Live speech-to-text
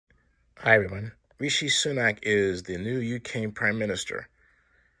Hi, everyone. Rishi Sunak is the new UK Prime Minister.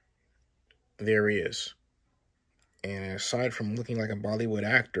 There he is. And aside from looking like a Bollywood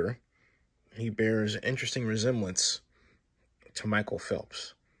actor, he bears an interesting resemblance to Michael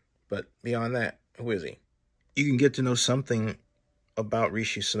Phelps. But beyond that, who is he? You can get to know something about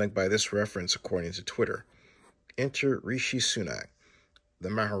Rishi Sunak by this reference according to Twitter. Enter Rishi Sunak, the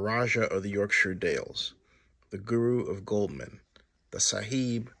Maharaja of the Yorkshire Dales, the Guru of Goldman, the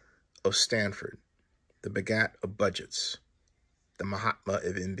Sahib of Stanford, the Bhagat of budgets, the Mahatma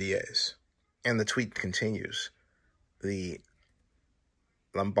of MBAs. And the tweet continues. The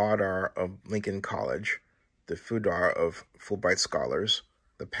Lambadar of Lincoln College, the Fudar of Fulbright Scholars,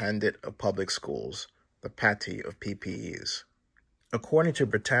 the Pandit of public schools, the Patti of PPEs. According to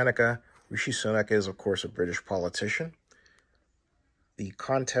Britannica, Rishi Sunak is, of course, a British politician. The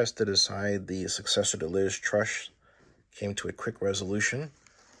contest to decide the successor to Liz Truss came to a quick resolution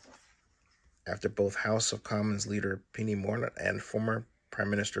after both House of Commons leader Penny Mordaunt and former Prime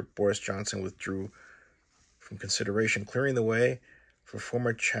Minister Boris Johnson withdrew from consideration, clearing the way for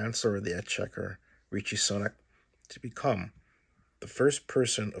former Chancellor of the Exchequer, Rishi Sunak, to become the first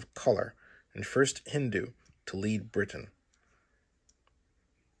person of color and first Hindu to lead Britain.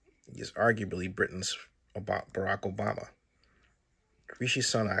 He is arguably Britain's Barack Obama. Rishi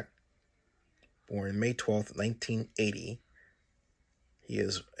Sunak, born May 12, 1980, he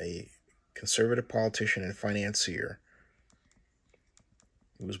is a conservative politician and financier.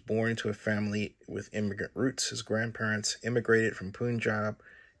 He was born into a family with immigrant roots. His grandparents immigrated from Punjab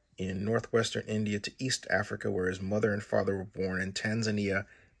in northwestern India to East Africa, where his mother and father were born in Tanzania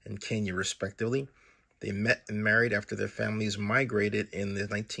and Kenya, respectively. They met and married after their families migrated in the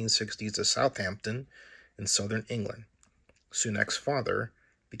 1960s to Southampton in southern England. Sunak's father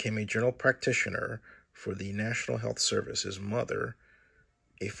became a general practitioner for the National Health Service. His mother,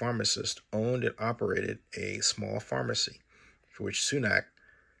 a pharmacist, owned and operated a small pharmacy, for which Sunak,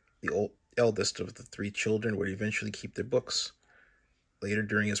 the eldest of the three children, would eventually keep their books. Later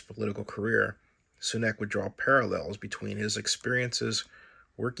during his political career, Sunak would draw parallels between his experiences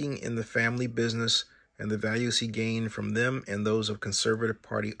working in the family business and the values he gained from them and those of Conservative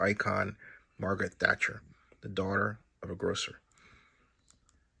Party icon Margaret Thatcher, the daughter of a grocer.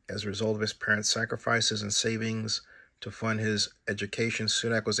 As a result of his parents' sacrifices and savings to fund his education,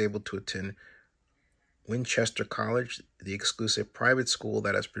 Sunak was able to attend Winchester College, the exclusive private school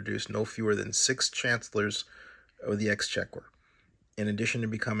that has produced no fewer than 6 chancellors of the Exchequer. In addition to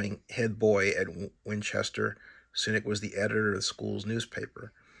becoming head boy at Winchester, Sunak was the editor of the school's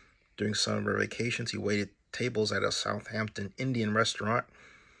newspaper. During summer vacations, he waited tables at a Southampton Indian restaurant.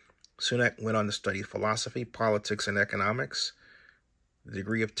 Sunak went on to study philosophy, politics, and economics, the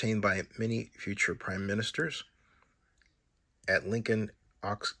degree obtained by many future prime ministers, at Lincoln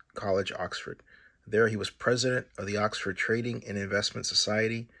College, Oxford. There he was president of the Oxford Trading and Investment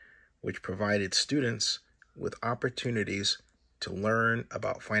Society, which provided students with opportunities to learn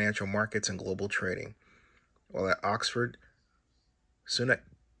about financial markets and global trading. While at Oxford, Sunak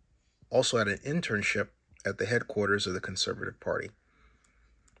also had an internship at the headquarters of the Conservative Party.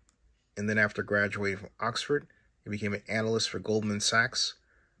 And then after graduating from Oxford, he became an analyst for Goldman Sachs,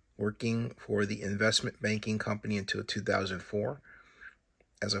 working for the investment banking company until 2004.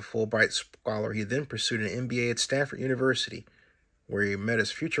 As a Fulbright scholar, he then pursued an MBA at Stanford University, where he met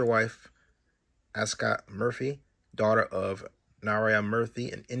his future wife, Aska Murthy, daughter of Narayana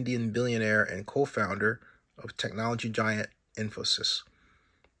Murthy, an Indian billionaire and co-founder of technology giant Infosys.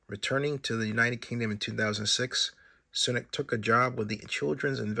 Returning to the United Kingdom in 2006, Sunak took a job with the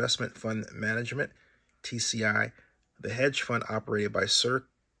Children's Investment Fund Management, TCI, the hedge fund operated by Sir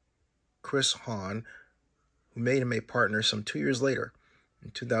Chris Hahn, who made him a partner some 2 years later. In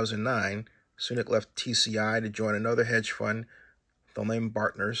 2009, Sunak left TCI to join another hedge fund, Thelem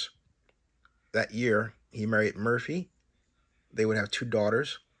Partners. That year, he married Murphy. They would have 2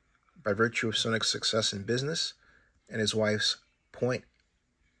 daughters. By virtue of Sunak's success in business and his wife's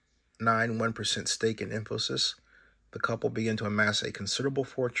 0.91% stake in Infosys, the couple began to amass a considerable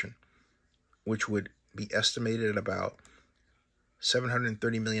fortune, which would be estimated at about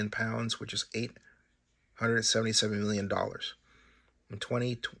 £730 million, which is $877 million.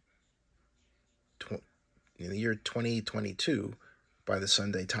 In the year 2022 by the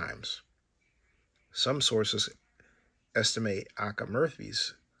Sunday Times. Some sources estimate Ashhata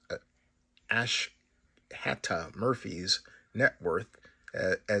Murphy's net worth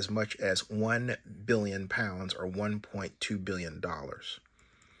as much as £1 billion or $1.2 billion.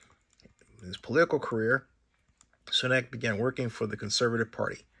 In his political career, Sunak began working for the Conservative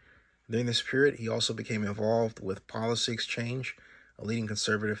Party. During this period, he also became involved with policy exchange, a leading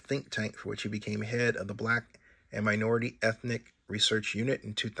conservative think tank for which he became head of the Black and Minority Ethnic Research Unit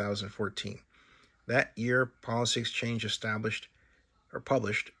in 2014. That year, Policy Exchange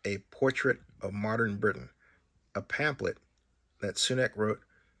published a Portrait of Modern Britain, a pamphlet that Sunak wrote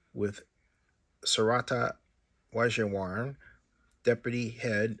with Sarata Wajewarn, deputy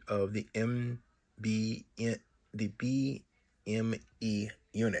head of the BME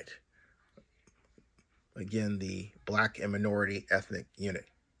unit. Again, the Black and Minority Ethnic Unit.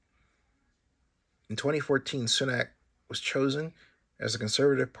 In 2014, Sunak was chosen as the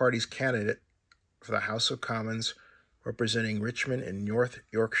Conservative Party's candidate for the House of Commons, representing Richmond in North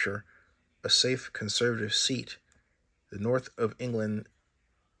Yorkshire, a safe Conservative seat, in the north of England,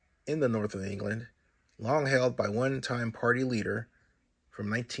 long held by one-time party leader from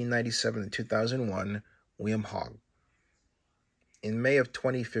 1997 to 2001, William Hogg. In May of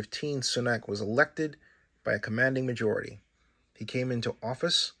 2015, Sunak was elected by a commanding majority. He came into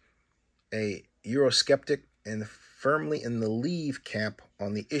office a Eurosceptic and firmly in the Leave camp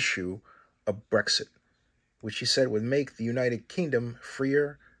on the issue of Brexit, which he said would make the United Kingdom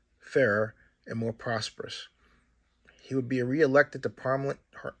freer, fairer, and more prosperous. He would be re-elected to Parliament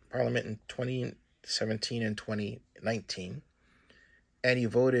in 2017 and 2019, and he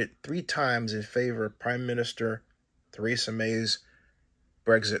voted 3 times in favor of Prime Minister Theresa May's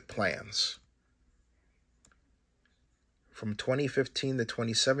Brexit plans. From 2015 to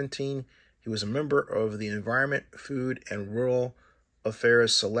 2017, he was a member of the Environment, Food, and Rural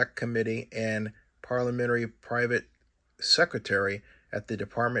Affairs Select Committee and Parliamentary Private Secretary at the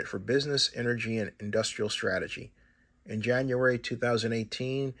Department for Business, Energy, and Industrial Strategy. In January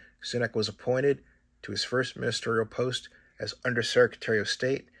 2018, Sunak was appointed to his first ministerial post as Undersecretary of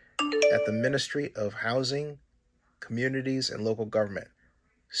State at the Ministry of Housing, Communities, and Local Government.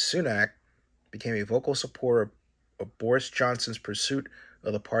 Sunak became a vocal supporter of Boris Johnson's pursuit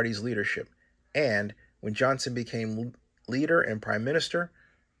of the party's leadership, and when Johnson became leader and prime minister,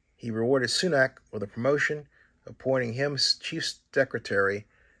 he rewarded Sunak with a promotion, appointing him chief secretary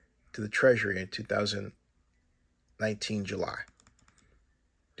to the Treasury in 2019 July.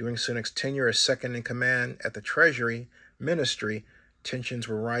 During Sunak's tenure as second in command at the Treasury Ministry, tensions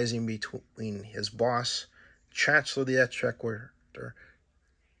were rising between his boss, Chancellor of the Exchequer,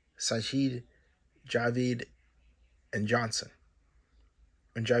 Sajid Javid, and Johnson.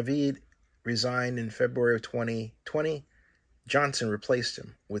 When Javid resigned in February of 2020, Johnson replaced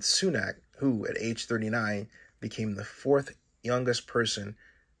him with Sunak, who, at age 39, became the 4th youngest person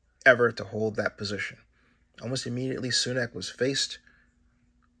ever to hold that position. Almost immediately, Sunak was faced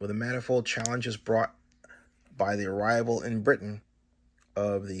with the manifold challenges brought by the arrival in Britain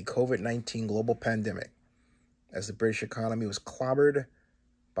of the COVID-19 global pandemic, as the British economy was clobbered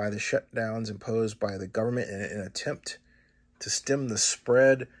by the shutdowns imposed by the government in an attempt to stem the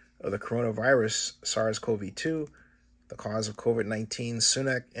spread of the coronavirus, SARS-CoV-2, the cause of COVID-19.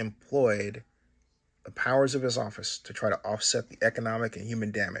 Sunak employed the powers of his office to try to offset the economic and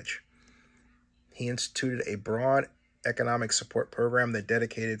human damage. He instituted a broad economic support program that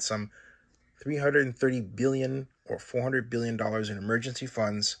dedicated some $330 billion or $400 billion in emergency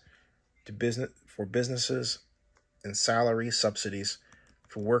funds to businesses and salary subsidies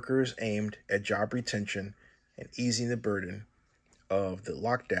for workers aimed at job retention and easing the burden of the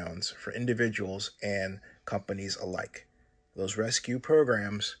lockdowns for individuals and companies alike. Those rescue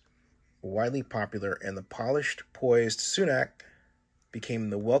programs were widely popular, and the polished, poised Sunak became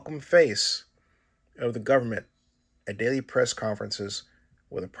the welcome face of the government at daily press conferences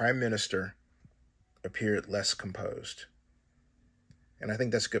where the Prime Minister appeared less composed. And I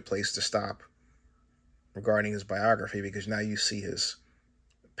think that's a good place to stop regarding his biography, because now you see his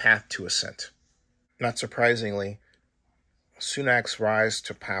path to ascent. Not surprisingly, Sunak's rise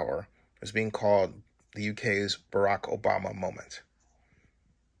to power is being called the UK's Barack Obama moment.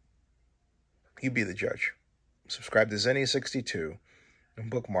 You be the judge. Subscribe to Zenny62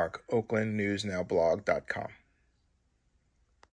 and bookmark oaklandnewsnowblog.com.